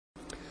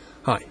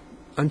Hi,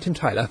 I'm Tim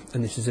Tyler,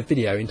 and this is a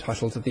video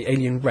entitled The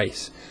Alien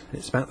Race, and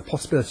it's about the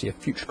possibility of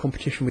future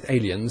competition with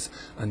aliens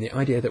and the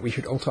idea that we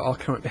should alter our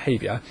current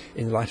behaviour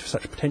in the light of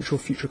such potential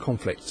future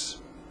conflicts.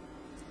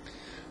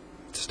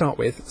 To start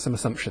with, some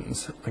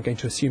assumptions. I'm going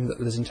to assume that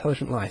there's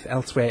intelligent life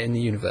elsewhere in the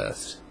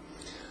universe.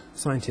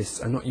 Scientists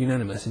are not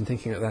unanimous in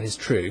thinking that that is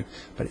true,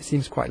 but it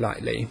seems quite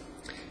likely.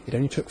 It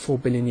only took 4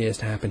 billion years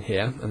to happen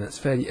here, and that's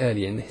fairly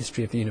early in the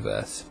history of the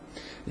universe.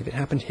 If it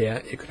happened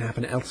here, it could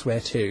happen elsewhere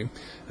too,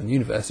 and the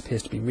universe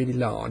appears to be really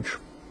large.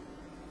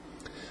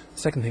 The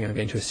second thing I'm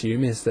going to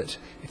assume is that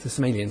if there's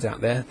some aliens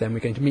out there, then we're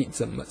going to meet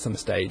them at some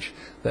stage,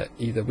 that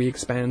either we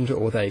expand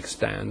or they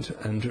expand,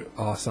 and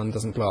our sun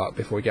doesn't blow up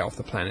before we get off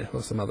the planet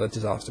or some other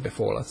disaster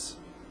befall us.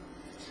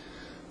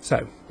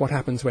 So, what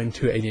happens when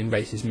two alien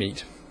races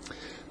meet?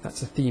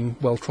 That's a theme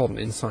well trodden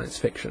in science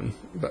fiction,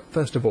 but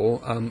first of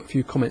all, a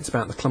few comments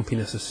about the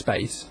clumpiness of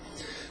space.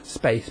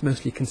 Space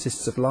mostly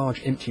consists of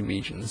large empty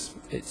regions.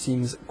 It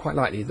seems quite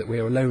likely that we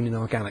are alone in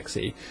our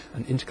galaxy,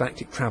 and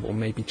intergalactic travel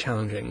may be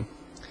challenging.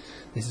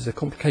 This is a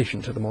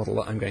complication to the model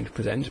that I'm going to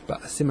present,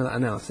 but a similar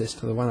analysis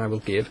to the one I will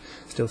give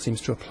still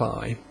seems to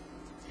apply.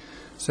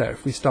 So,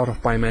 if we start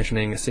off by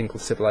imagining a single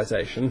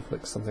civilization,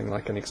 looks something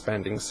like an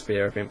expanding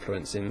sphere of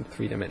influence in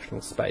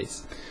three-dimensional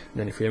space. And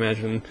then if we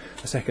imagine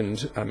a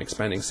second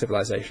expanding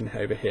civilization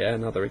over here,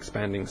 another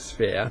expanding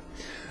sphere,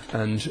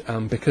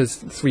 and because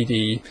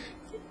 3D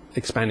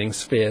expanding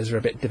spheres are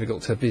a bit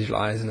difficult to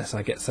visualise unless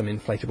I get some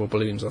inflatable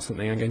balloons or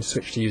something, I'm going to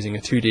switch to using a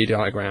 2D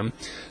diagram.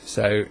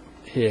 So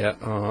here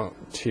are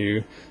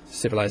two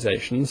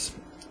civilizations,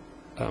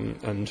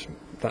 and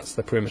that's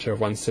the perimeter of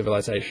one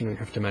civilization. We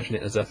have to imagine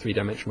it as a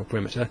three-dimensional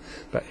perimeter,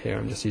 but here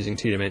I'm just using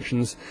 2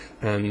 dimensions,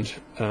 and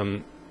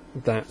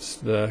that's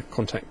the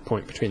contact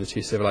point between the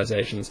two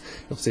civilizations.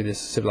 You'll see this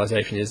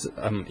civilization is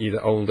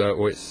either older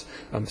or it's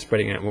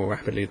spreading out more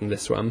rapidly than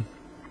this one.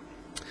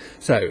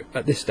 So,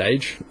 at this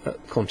stage,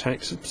 at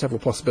contact, several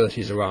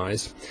possibilities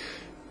arise.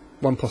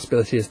 One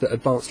possibility is that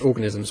advanced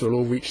organisms will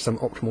all reach some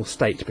optimal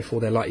state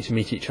before they're likely to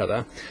meet each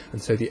other,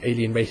 and so the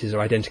alien races are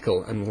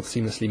identical and will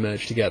seamlessly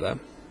merge together.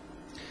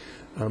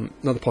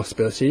 Another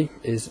possibility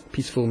is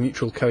peaceful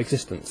mutual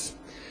coexistence.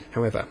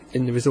 However,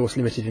 in the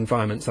resource-limited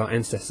environments our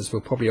ancestors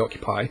will probably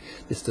occupy,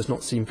 this does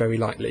not seem very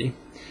likely.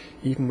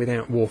 Even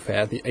without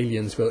warfare, the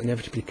aliens will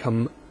inevitably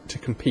come to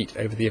compete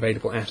over the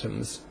available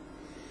atoms.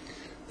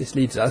 This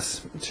leads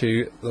us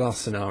to the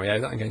last scenario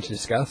that I'm going to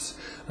discuss,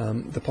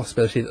 the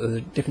possibility that there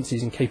are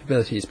differences in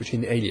capabilities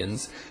between the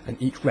aliens,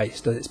 and each race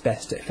does its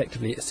best to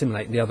effectively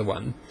assimilate the other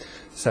one.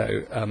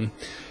 So,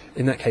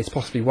 in that case,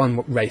 possibly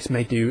one race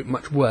may do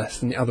much worse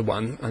than the other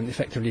one, and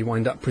effectively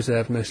wind up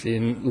preserved mostly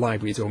in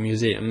libraries or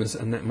museums,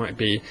 and that might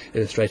be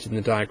illustrated in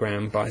the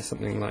diagram by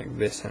something like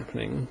this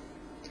happening,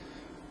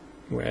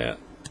 where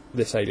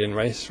this alien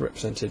race,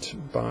 represented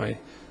by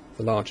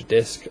the larger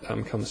disk,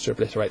 comes to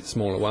obliterate the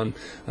smaller one,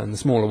 and the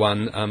smaller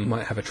one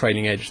might have a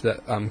trailing edge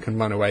that can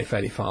run away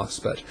fairly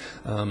fast, but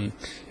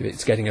if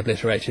it's getting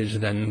obliterated,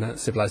 then that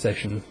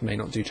civilization may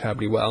not do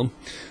terribly well.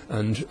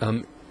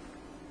 And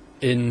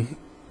in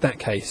that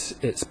case,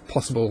 it's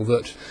possible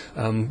that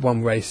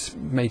one race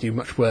may do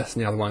much worse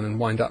than the other one and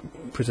wind up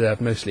preserved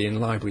mostly in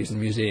libraries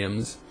and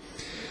museums.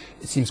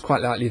 It seems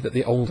quite likely that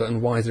the older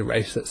and wiser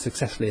race that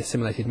successfully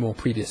assimilated more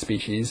previous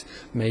species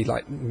may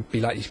be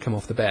likely to come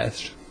off the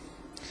best.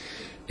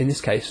 In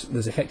this case,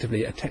 there's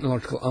effectively a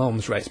technological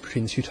arms race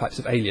between the two types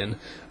of alien,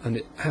 and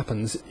it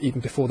happens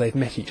even before they've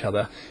met each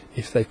other,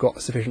 if they've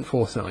got sufficient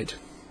foresight.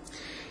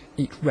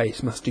 Each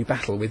race must do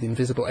battle with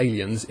invisible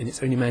aliens in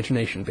its own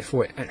imagination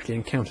before it actually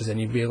encounters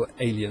any real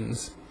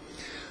aliens.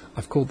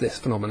 I've called this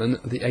phenomenon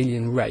the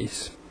alien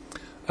race.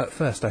 At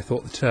first I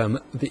thought the term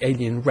the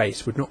alien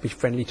race would not be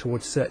friendly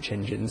towards search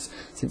engines,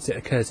 since it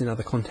occurs in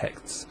other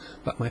contexts,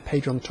 but my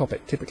page on the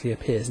topic typically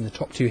appears in the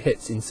top 2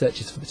 hits in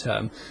searches for the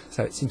term,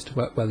 so it seems to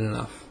work well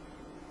enough.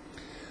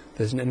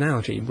 There's an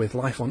analogy with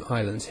life on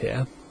islands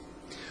here.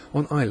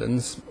 On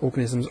islands,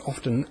 organisms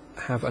often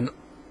have an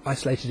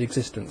isolated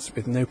existence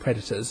with no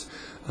predators,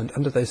 and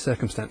under those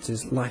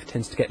circumstances life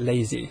tends to get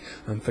lazy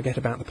and forget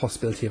about the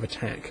possibility of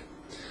attack.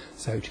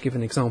 So, to give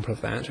an example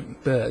of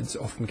that, birds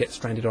often get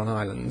stranded on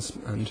islands,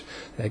 and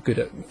they're good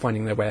at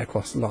finding their way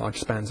across large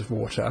spans of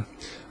water.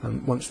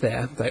 Once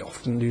there, they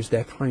often lose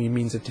their primary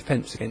means of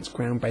defence against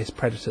ground-based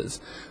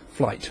predators,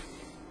 flight.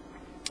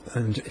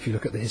 And if you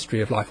look at the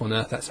history of life on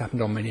Earth, that's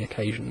happened on many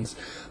occasions.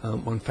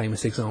 One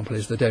famous example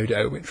is the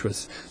dodo, which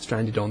was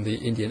stranded on the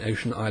Indian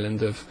Ocean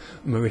island of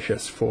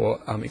Mauritius for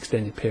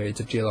extended periods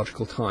of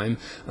geological time,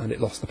 and it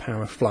lost the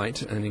power of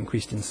flight and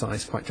increased in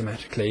size quite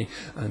dramatically,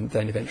 and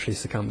then eventually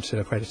succumbed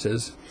to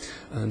predators.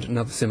 And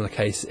another similar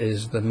case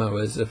is the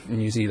moas of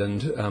New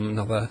Zealand,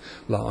 another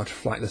large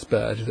flightless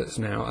bird that's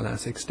now,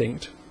 alas,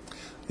 extinct.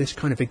 This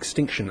kind of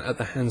extinction at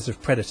the hands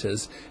of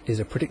predators is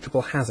a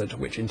predictable hazard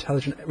which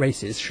intelligent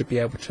races should be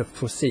able to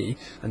foresee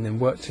and then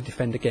work to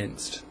defend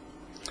against.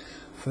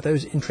 For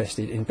those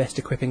interested in best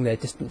equipping their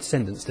distant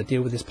descendants to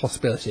deal with this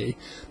possibility,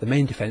 the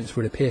main defence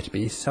would appear to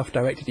be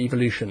self-directed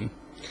evolution.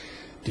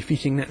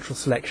 Defeating natural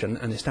selection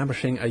and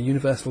establishing a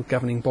universal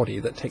governing body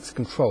that takes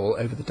control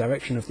over the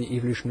direction of the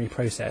evolutionary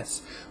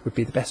process would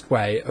be the best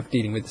way of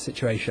dealing with the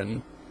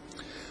situation.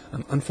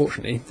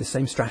 Unfortunately, this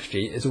same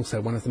strategy is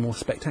also one of the more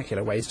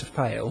spectacular ways to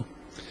fail.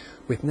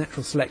 With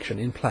natural selection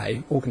in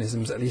play,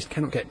 organisms at least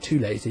cannot get too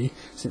lazy,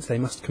 since they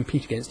must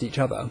compete against each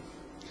other.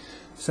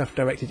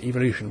 Self-directed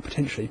evolution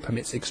potentially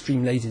permits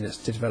extreme laziness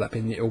to develop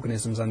in the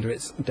organisms under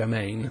its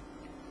domain.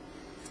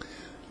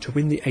 To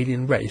win the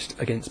alien race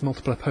against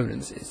multiple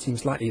opponents, it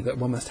seems likely that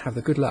one must have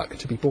the good luck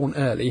to be born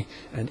early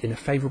and in a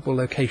favourable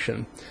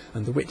location,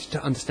 and the wit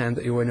to understand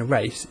that you're in a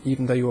race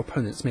even though your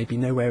opponents may be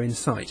nowhere in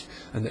sight,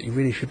 and that you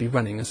really should be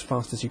running as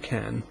fast as you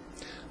can.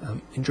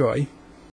 Enjoy.